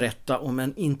tänkte jag berätta om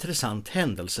en intressant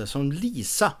händelse som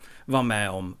Lisa var med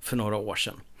om för några år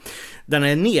sedan. Den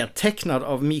är nedtecknad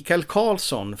av Mikael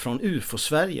Karlsson från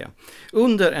UFO-Sverige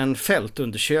under en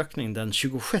fältundersökning den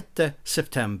 26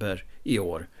 september i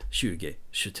år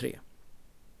 2023.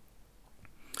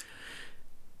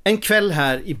 En kväll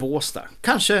här i Båstad,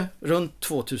 kanske runt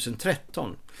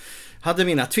 2013, hade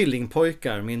mina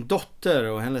tvillingpojkar, min dotter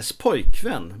och hennes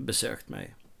pojkvän besökt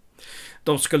mig.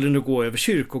 De skulle nu gå över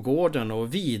kyrkogården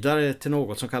och vidare till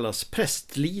något som kallas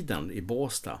Prästliden i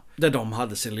Båstad, där de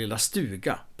hade sin lilla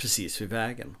stuga precis vid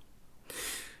vägen.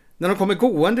 När de kommer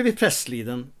gående vid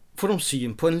Prästliden får de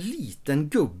syn på en liten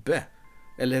gubbe,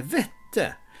 eller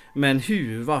vätte, med en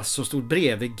huva som stod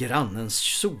bredvid grannens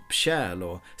sopkärl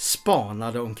och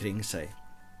spanade omkring sig.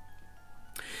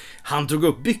 Han drog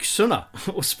upp byxorna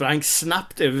och sprang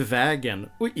snabbt över vägen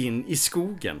och in i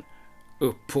skogen,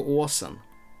 upp på åsen.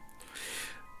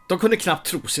 De kunde knappt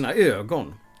tro sina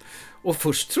ögon. Och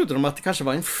först trodde de att det kanske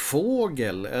var en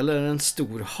fågel eller en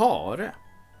stor hare.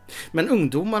 Men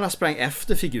ungdomarna sprang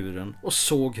efter figuren och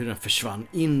såg hur den försvann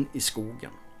in i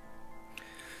skogen.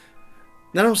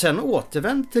 När de sen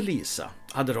återvände till Lisa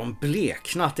hade de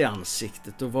bleknat i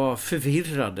ansiktet och var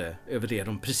förvirrade över det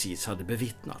de precis hade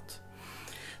bevittnat.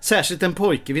 Särskilt en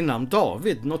pojke vid namn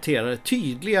David noterade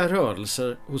tydliga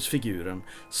rörelser hos figuren,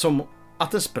 som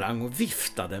att den sprang och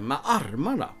viftade med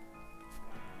armarna.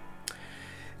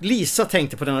 Lisa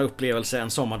tänkte på denna upplevelse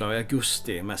en sommardag i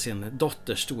augusti med sin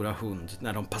dotters stora hund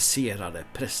när de passerade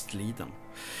Prästliden.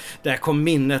 Där kom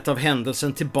minnet av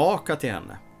händelsen tillbaka till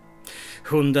henne.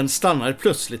 Hunden stannade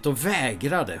plötsligt och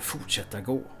vägrade fortsätta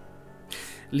gå.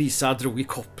 Lisa drog i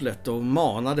kopplet och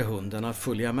manade hunden att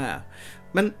följa med.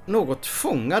 Men något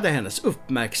fångade hennes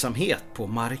uppmärksamhet på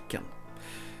marken.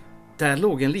 Där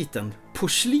låg en liten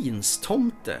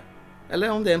porslinstomte, eller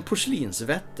om det är en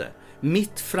porslinsvätte,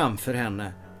 mitt framför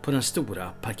henne på den stora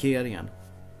parkeringen.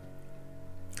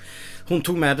 Hon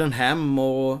tog med den hem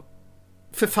och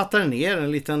författade ner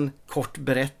en liten kort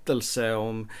berättelse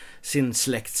om sin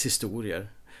släkts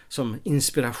historier som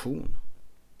inspiration.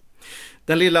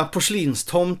 Den lilla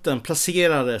porslinstomten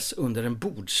placerades under en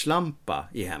bordslampa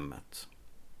i hemmet.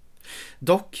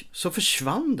 Dock så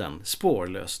försvann den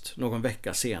spårlöst någon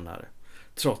vecka senare,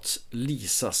 trots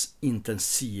Lisas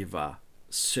intensiva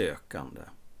sökande.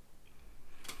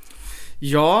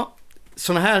 Ja,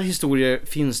 såna här historier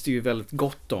finns det ju väldigt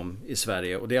gott om i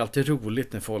Sverige, och det är alltid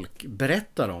roligt när folk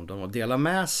berättar om dem och delar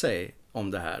med sig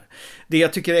om det här. Det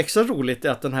jag tycker är extra roligt är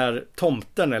att den här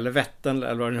tomten eller vätten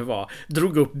eller vad det nu var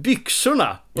drog upp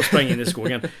byxorna och sprang in i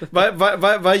skogen.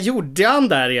 Vad gjorde han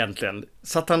där egentligen?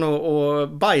 Satt han och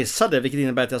bajsade, vilket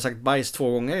innebär att jag har sagt bajs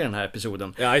 2 gånger i den här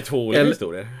episoden. Ja, i 2 olika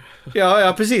historier.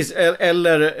 Ja, precis.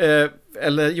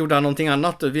 Eller gjorde han någonting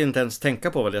annat och vi inte ens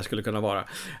tänka på vad det skulle kunna vara.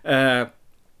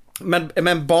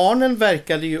 Men barnen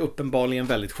verkade ju uppenbarligen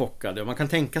väldigt chockade. Och man kan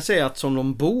tänka sig att som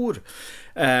de bor,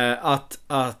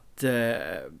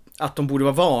 att de borde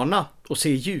vara vana att se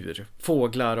djur,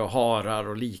 fåglar och harar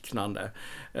och liknande.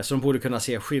 Så de borde kunna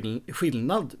se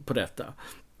skillnad på detta.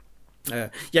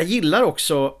 Jag gillar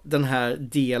också den här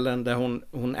delen där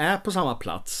hon är på samma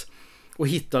plats och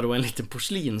hittar då en liten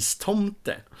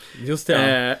porslinstomte. Just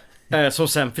det. Som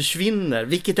sen försvinner,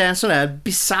 vilket är en sån här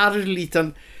bizarr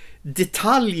liten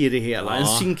detalj i det hela. En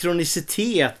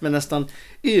synkronicitet med nästan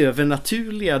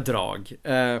övernaturliga drag.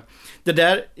 Det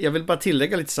där, jag vill bara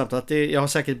tillägga lite snabbt att jag har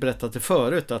säkert berättat det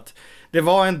förut, att det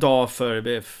var en dag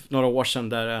för några år sedan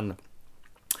där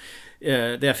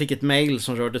jag fick ett mejl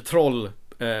som rörde troll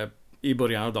i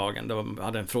början av dagen. De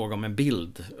hade en fråga om en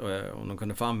bild, om de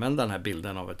kunde få använda den här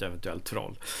bilden av ett eventuellt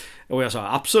troll. Och jag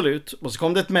sa absolut. Och så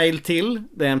kom det ett mejl till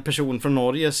där en person från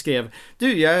Norge skrev: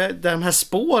 de här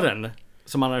spåren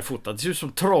som han hade fotat, det ser ut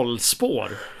som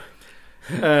trollspår.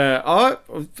 Ja,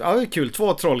 kul.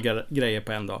 2 trollgrejer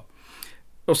på en dag.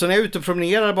 Och så när jag är ute och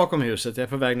promenerar bakom huset, jag är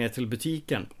på väg ner till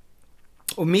butiken,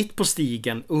 och mitt på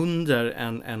stigen under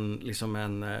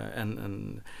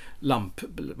en lamp,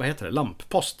 vad heter det?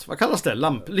 Lamppost. Vad kallas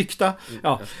det? Lykta.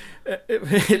 Ja.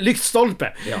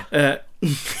 Lyktstolpe. Ja.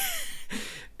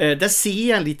 Där ser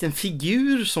jag en liten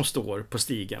figur som står på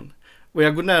stigen. Och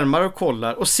jag går närmare och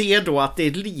kollar och ser då att det är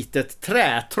ett litet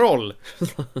trätroll.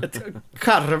 Ett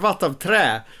karvat av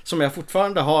trä som jag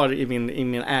fortfarande har i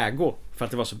min ägo, för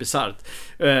att det var så bizarrt.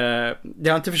 Det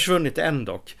har inte försvunnit än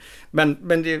dock.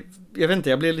 Men det, jag vet inte,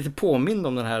 jag blev lite påmind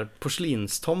om den här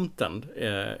porslinstomten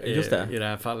Just det. I det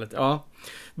här fallet. Ja.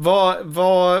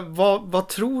 Vad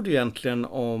tror du egentligen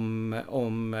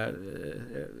om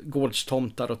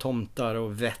gårdstomtar och tomtar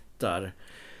och vättar?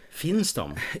 Finns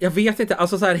de? Jag vet inte,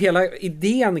 alltså så här, hela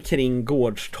idén kring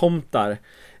gårdstomtar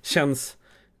känns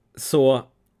så,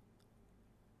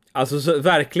 alltså så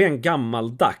verkligen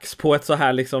gammaldags på ett så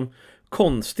här liksom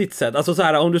konstigt sätt. Alltså så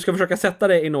här, om du ska försöka sätta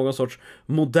det i någon sorts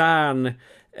modern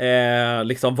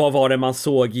liksom, vad var det man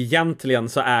såg egentligen,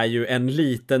 så är ju en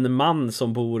liten man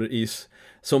som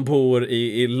bor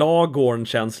i lagården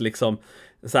känns liksom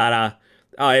så här,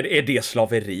 är det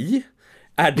slaveri?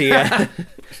 Är det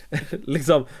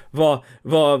liksom,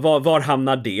 var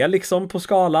hamnar det liksom på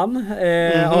skalan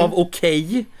av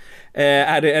okej?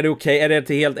 Är det okej?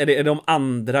 Är det de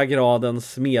andra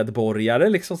gradens medborgare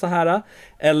liksom så här?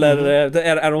 Eller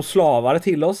är de slavare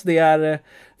till oss? Det är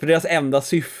för deras enda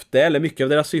syfte, eller mycket av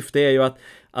deras syfte är ju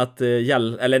att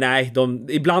eller nej,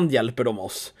 ibland hjälper de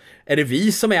oss. Är det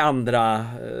vi som är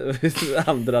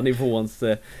andra nivåns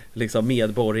liksom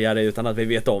medborgare utan att vi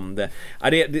vet om det?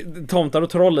 Tomtar och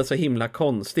troll är så himla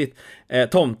konstigt.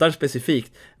 Tomtar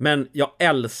specifikt. Men jag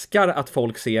älskar att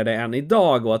folk ser det än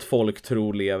idag och att folk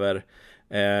tror lever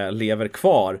lever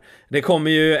kvar. Det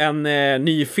kommer ju en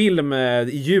ny film i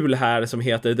jul här som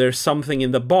heter There's Something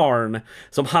in the Barn,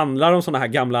 som handlar om såna här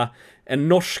gamla, en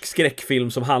norsk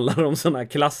skräckfilm som handlar om såna här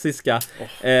klassiska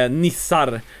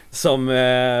nissar som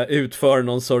utför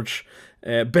någon sorts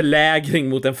belägring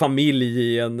mot en familj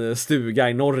i en stuga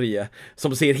i Norge,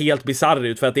 som ser helt bizarr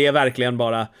ut för att det är verkligen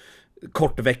bara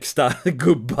kortväxta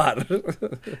gubbar.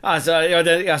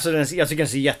 Jag tycker den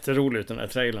ser jätterolig ut, den här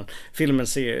trailern. Filmen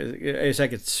är ju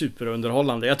säkert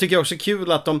superunderhållande. Jag tycker också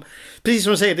kul att de, precis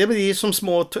som du säger, det är som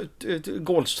små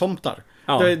gårdstomtar.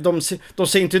 Ja. De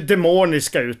ser inte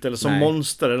demoniska ut eller som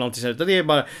monster eller någonting sånt. Det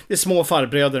är små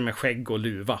farbröder med skägg och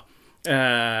luva.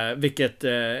 Vilket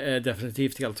är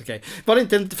definitivt helt okej. Var det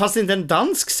inte fast inte en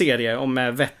dansk serie om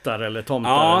vättar eller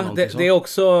tomtar eller någonting sånt? Det är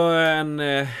också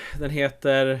den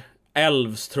heter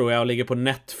Elves, tror jag, och ligger på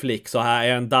Netflix. Och här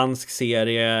är en dansk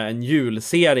serie, en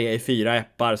julserie i 4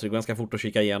 eppar, så det är ganska fort att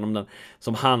kika igenom den,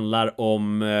 som handlar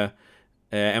om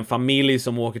en familj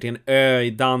som åker till en ö i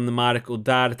Danmark, och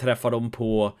där träffar de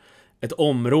på ett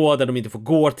område de inte får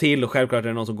gå till, och självklart är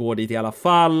det någon som går dit i alla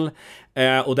fall.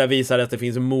 Och där visar det att det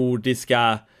finns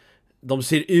mordiska, de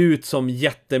ser ut som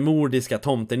jättemordiska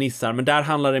tomtenissar, men där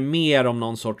handlar det mer om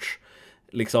någon sorts,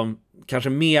 liksom, kanske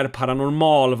mer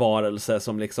paranormal varelse,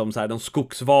 som liksom så här, de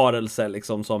skogsvarelser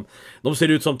liksom, som de ser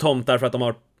ut som tomtar för att de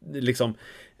har liksom,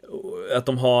 att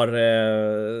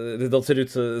de ser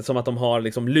ut som att de har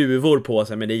liksom luvor på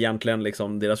sig, men det är egentligen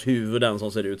liksom deras huvuden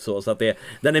som ser ut så att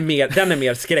den är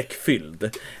mer skräckfylld.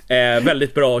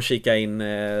 Väldigt bra att kika in,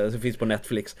 det finns på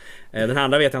Netflix. Den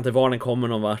andra vet jag inte var den kommer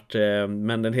någon vart,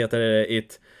 men den heter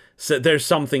There's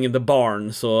Something in the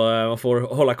Barn, så man får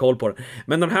hålla koll på den.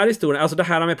 Men den här historien, alltså det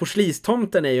här med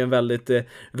porslinstomten är ju en väldigt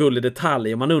gullig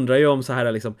detalj, och man undrar ju om så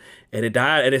här liksom,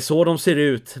 är det så de ser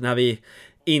ut när vi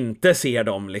inte ser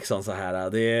dem liksom så här.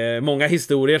 Det är många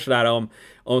historier så där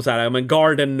om så här, om en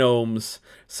garden gnomes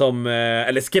som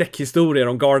eller skräckhistorier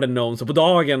om garden gnomes, och på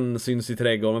dagen syns i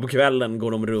trädgården, men på kvällen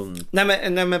går de runt.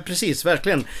 Nej men precis,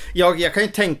 verkligen. Jag kan ju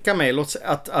tänka mig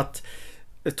att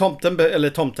tomten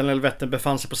eller vätten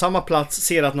befann sig på samma plats,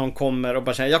 ser att någon kommer och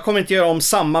bara säger, jag kommer inte göra om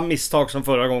samma misstag som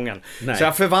förra gången. Nej. Så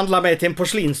jag förvandlar mig till en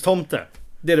porslinstomte.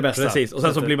 Det är det bästa. Precis, och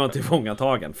sen så blir man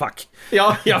tillfångatagen. Fuck.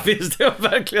 Ja, visst, det var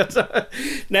verkligen så.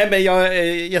 Nej, men jag är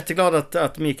jätteglad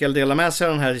att Mikael delar med sig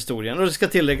av den här historien. Och det ska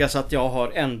tilläggas att jag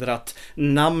har ändrat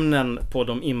namnen på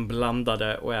de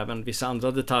inblandade och även vissa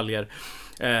andra detaljer.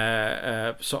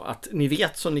 Så att ni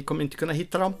vet, så ni kommer inte kunna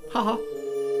hitta dem. Haha.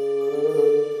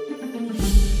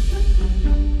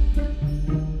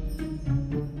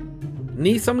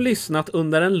 Ni som lyssnat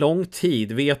under en lång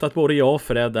tid vet att både jag och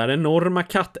Fred är enorma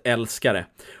kattälskare,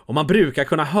 och man brukar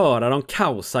kunna höra dem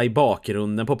kausa i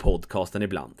bakgrunden på podcasten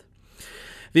ibland.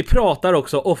 Vi pratar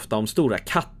också ofta om stora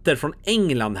katter från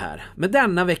England här, men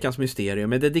denna veckans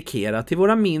mysterium är dedikerat till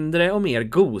våra mindre och mer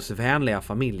gosvänliga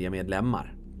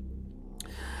familjemedlemmar.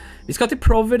 Vi ska till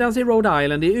Providence i Rhode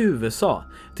Island i USA,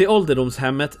 till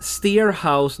ålderdomshemmet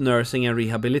Steerhouse Nursing and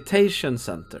Rehabilitation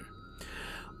Center.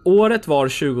 Året var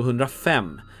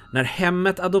 2005 när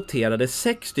hemmet adopterade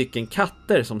 6 stycken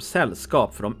katter som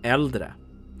sällskap för de äldre.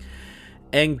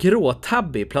 En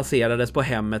gråtabby placerades på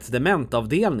hemmets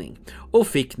dementavdelning och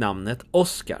fick namnet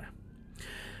Oscar.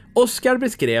 Oscar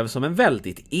beskrevs som en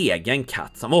väldigt egen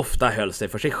katt som ofta höll sig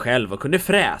för sig själv och kunde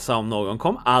fräsa om någon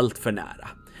kom allt för nära.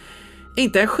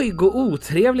 Inte en skygg och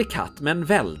otrevlig katt, men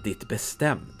väldigt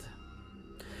bestämd.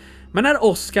 Men när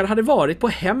Oscar hade varit på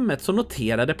hemmet så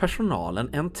noterade personalen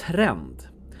en trend.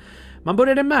 Man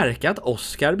började märka att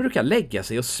Oscar brukar lägga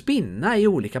sig och spinna i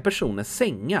olika personers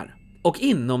sängar. Och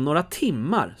inom några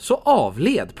timmar så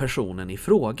avled personen i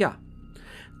fråga.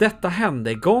 Detta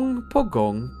hände gång på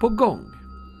gång på gång.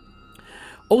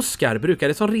 Oscar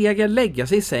brukade som regel lägga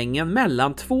sig i sängen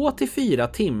mellan 2 till 4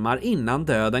 timmar innan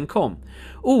döden kom,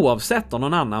 oavsett om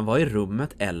någon annan var i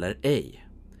rummet eller ej.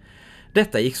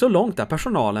 Detta gick så långt att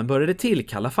personalen började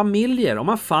tillkalla familjer om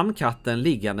man fann katten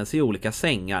liggandes i olika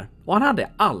sängar, och han hade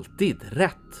alltid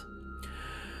rätt.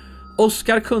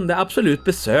 Oscar kunde absolut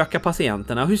besöka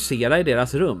patienterna och husera i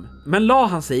deras rum, men la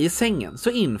han sig i sängen så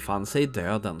infann sig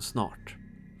döden snart.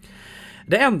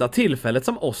 Det enda tillfället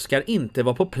som Oscar inte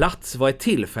var på plats var ett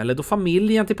tillfälle då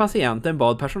familjen till patienten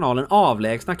bad personalen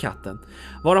avlägsna katten,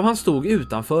 varav han stod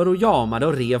utanför och jamade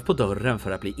och rev på dörren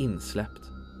för att bli insläppt.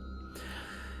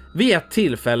 Vid ett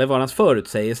tillfälle var hans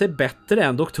förutsägelse bättre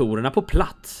än doktorerna på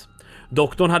plats.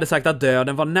 Doktorn hade sagt att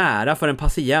döden var nära för en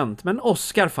patient, men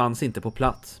Oscar fanns inte på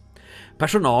plats.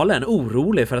 Personalen,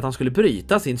 orolig för att han skulle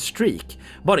bryta sin streak,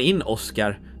 bar in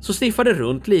Oscar, så sniffade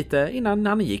runt lite innan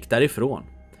han gick därifrån.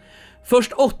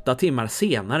 Först 8 timmar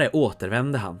senare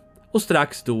återvände han. och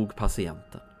strax dog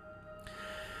patienten.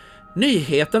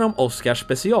 Nyheten om Oscars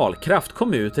specialkraft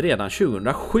kom ut redan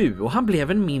 2007 och han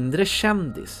blev en mindre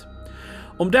kändis.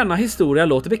 Om denna historia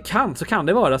låter bekant så kan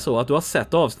det vara så att du har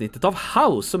sett avsnittet av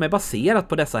House som är baserat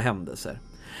på dessa händelser.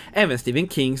 Även Stephen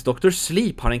Kings Dr.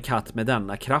 Sleep har en katt med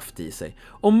denna kraft i sig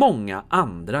och många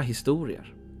andra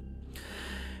historier.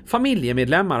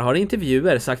 Familjemedlemmar har i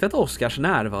intervjuer sagt att Oscars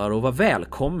närvaro var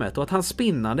välkommet och att hans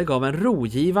spinnande gav en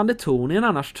rogivande ton i en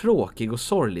annars tråkig och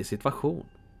sorglig situation.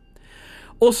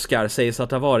 Oscar sägs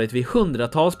att ha varit vid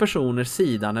hundratals personers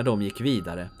sida när de gick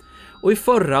vidare. Och i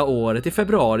förra året, i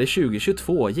februari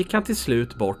 2022, gick han till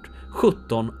slut bort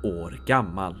 17 år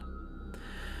gammal.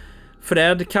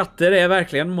 Fred, katter är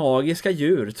verkligen magiska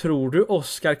djur. Tror du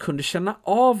Oscar kunde känna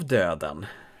av döden?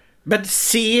 Men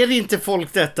ser inte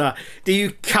folk detta? Det är ju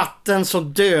katten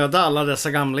som dödar alla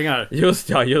dessa gamlingar. Just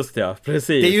ja, precis.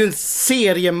 Det är ju en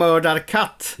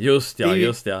seriemördarkatt. Just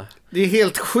ja. Det är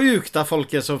helt sjukt att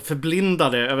folk är så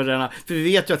förblindade över denna. För vi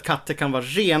vet ju att katter kan vara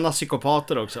rena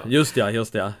psykopater också. Just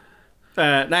ja.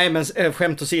 Nej men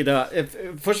skämt åsida.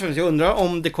 Först och främst jag undrar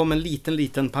om det kom en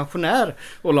liten pensionär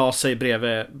och la sig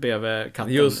bredvid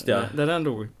katten. Just ja. Där den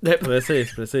dog.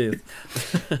 Precis.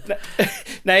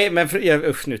 Nej men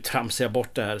nu tramsar jag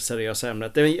bort det här seriösa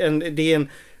ämnet. Det är en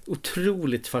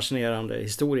otroligt fascinerande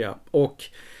historia. Och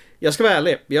jag ska vara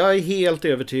ärlig. Jag är helt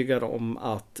övertygad om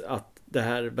att det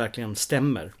här verkligen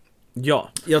stämmer.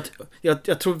 Ja.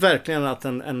 Jag tror verkligen att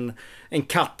en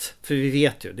katt, för vi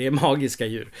vet ju, det är magiska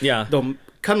djur. Ja. De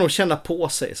kan nog känna på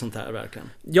sig sånt här verkligen.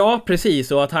 Ja,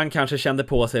 precis. Och att han kanske kände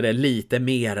på sig det lite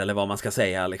mer, eller vad man ska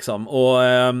säga. Liksom. Och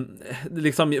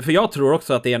liksom, för jag tror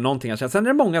också att det är någonting han känner. Sen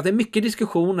är det är mycket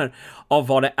diskussioner av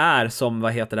vad det är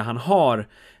som, han har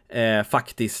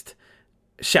faktiskt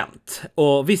känt.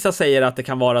 Och vissa säger att det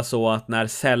kan vara så att när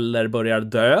celler börjar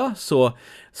dö så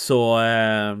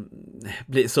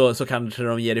kanske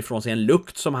de ger ifrån sig en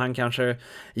lukt som han kanske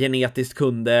genetiskt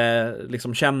kunde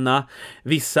liksom känna.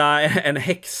 En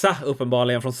häxa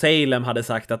uppenbarligen från Salem hade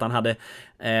sagt att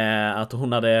att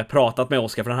hon hade pratat med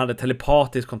Oscar, för han hade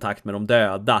telepatisk kontakt med de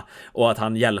döda och att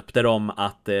han hjälpte dem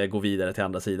att gå vidare till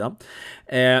andra sidan.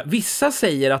 Vissa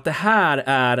säger att det här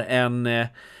är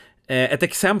ett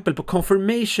exempel på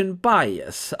confirmation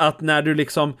bias, att när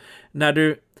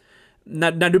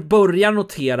du börjar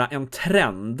notera en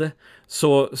trend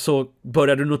så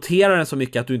börjar du notera den så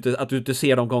mycket att du inte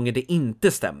ser de gånger det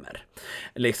inte stämmer.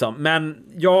 Liksom. Men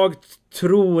jag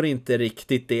tror inte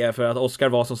riktigt det, för att Oscar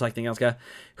var som sagt en ganska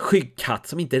skygg katt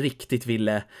som inte riktigt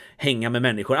ville hänga med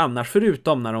människor annars,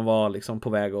 förutom när de var liksom på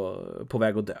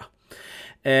väg att dö.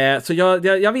 Så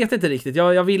jag vet inte riktigt.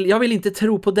 Jag vill inte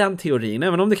tro på den teorin,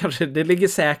 även om det ligger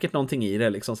säkert någonting i det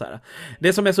liksom så här.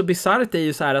 Det som är så bisarrt är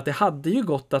ju så här att det hade ju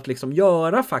gått att liksom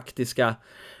göra faktiska.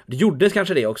 Det gjordes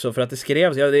kanske det också, för att det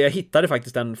skrevs. Jag hittade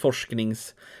faktiskt en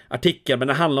forskningsartikel, men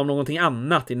det handlar om någonting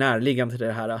annat i närliggande till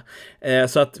det här.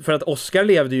 Så att, för att Oscar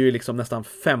levde ju liksom nästan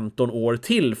 15 år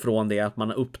till från det att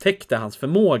man upptäckte hans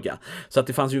förmåga. Så att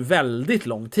det fanns ju väldigt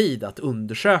lång tid att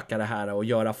undersöka det här och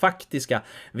göra faktiska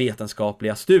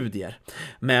vetenskapliga studier.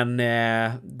 Men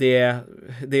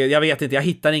jag vet inte, jag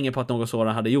hittar ingen på att något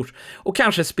sådant hade gjorts. Och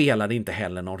kanske spelade inte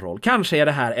heller någon roll. Kanske är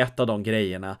det här ett av de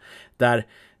grejerna där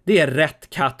det är rätt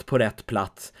katt på rätt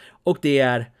plats. Och det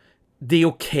är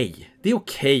okej. Det är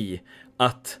okej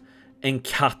att en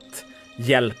katt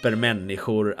hjälper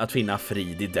människor att finna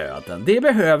frid i döden. Det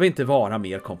behöver inte vara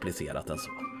mer komplicerat än så.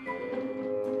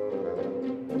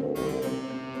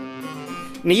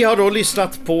 Ni har då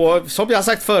lyssnat på, som jag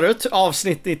sagt förut,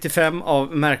 avsnitt 95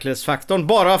 av Märklighetsfaktorn.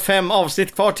 Bara 5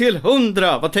 avsnitt kvar till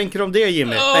 100. Vad tänker du om det,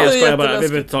 Jimmy? Nej, jag skojar bara. Vi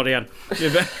behöver inte ta det igen. Vi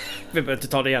behöver inte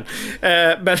ta det igen.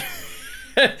 Men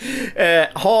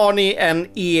har ni en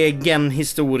egen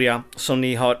historia som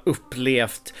ni har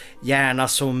upplevt, gärna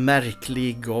så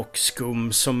märklig och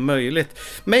skum som möjligt,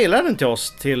 maila den till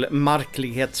oss till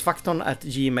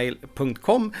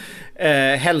marklighetsfaktorn@gmail.com,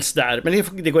 helst där, men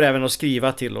det går även att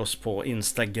skriva till oss på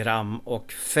Instagram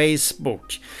och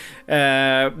Facebook.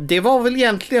 Det var väl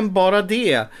egentligen bara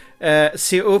det.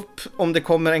 Se upp om det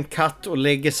kommer en katt och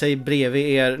lägger sig bredvid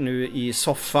er nu i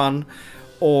soffan.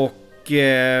 Och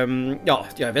ja,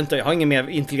 jag vet inte, jag har inget mer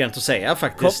intelligent att säga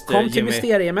faktiskt. Kom till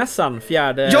Mysteriemässan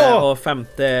 4 och 5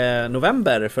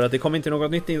 november, för att det kommer inte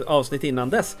något nytt avsnitt innan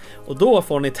dess. Och då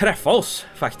får ni träffa oss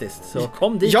faktiskt. Så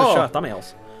kom dit och köta med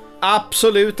oss.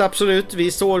 Absolut.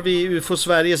 Vi står vid UFO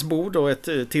Sveriges bord och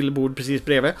ett till bord precis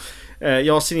bredvid.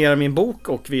 Jag signerar min bok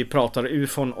och vi pratar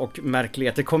UFOn och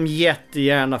märkligheter. Kom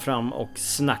jättegärna fram och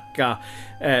snacka.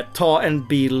 Ta en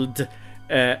bild.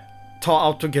 Ta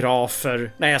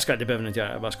autografer. Nej, det behöver ni inte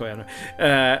göra. Jag bara skojar nu.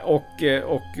 Och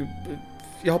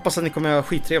jag hoppas att ni kommer att ha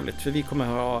skittrevligt, för vi kommer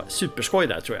att ha superskoj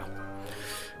där, tror jag.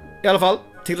 I alla fall,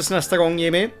 tills nästa gång,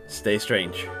 Jimmy. Stay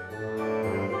strange.